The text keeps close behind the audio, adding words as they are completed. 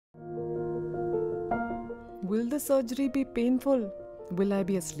Will the surgery be painful? Will I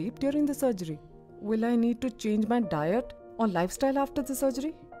be asleep during the surgery? Will I need to change my diet or lifestyle after the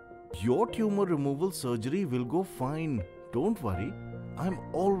surgery? Your tumor removal surgery will go fine. Don't worry. I'm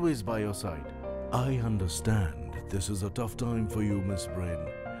always by your side. I understand this is a tough time for you, Miss Brain,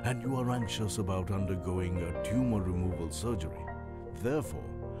 and you are anxious about undergoing a tumor removal surgery. Therefore,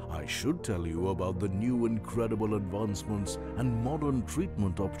 I should tell you about the new incredible advancements and modern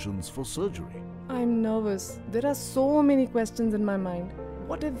treatment options for surgery. I'm nervous. There are so many questions in my mind.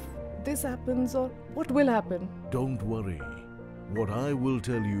 What if this happens, or what will happen? Don't worry. What I will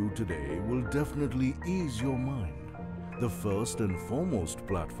tell you today will definitely ease your mind. The first and foremost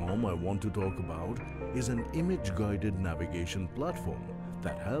platform I want to talk about is an image-guided navigation platform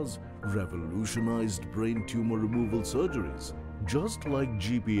that has revolutionized brain tumor removal surgeries. Just like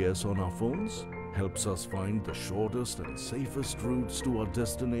GPS on our phones helps us find the shortest and safest routes to our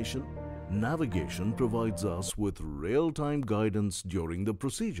destination, navigation provides us with real-time guidance during the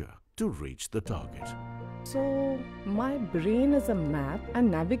procedure to reach the target. So, my brain is a map and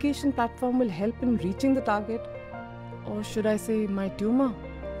navigation platform will help in reaching the target? Or should I say my tumor?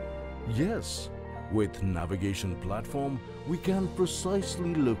 Yes, with navigation platform, we can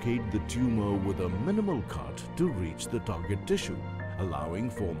precisely locate the tumor with a minimal cut to reach the target tissue, allowing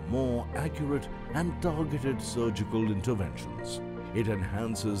for more accurate and targeted surgical interventions. It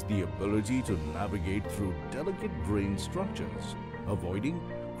enhances the ability to navigate through delicate brain structures, avoiding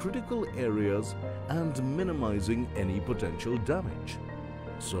critical areas and minimizing any potential damage.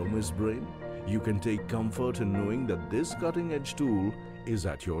 So, Miss Brain, you can take comfort in knowing that this cutting-edge tool is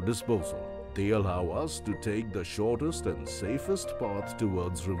at your disposal. They allow us to take the shortest and safest path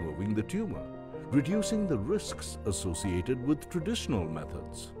towards removing the tumor, reducing the risks associated with traditional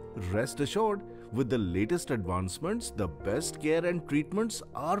methods. Rest assured, with the latest advancements, the best care and treatments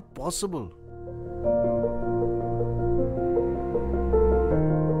are possible.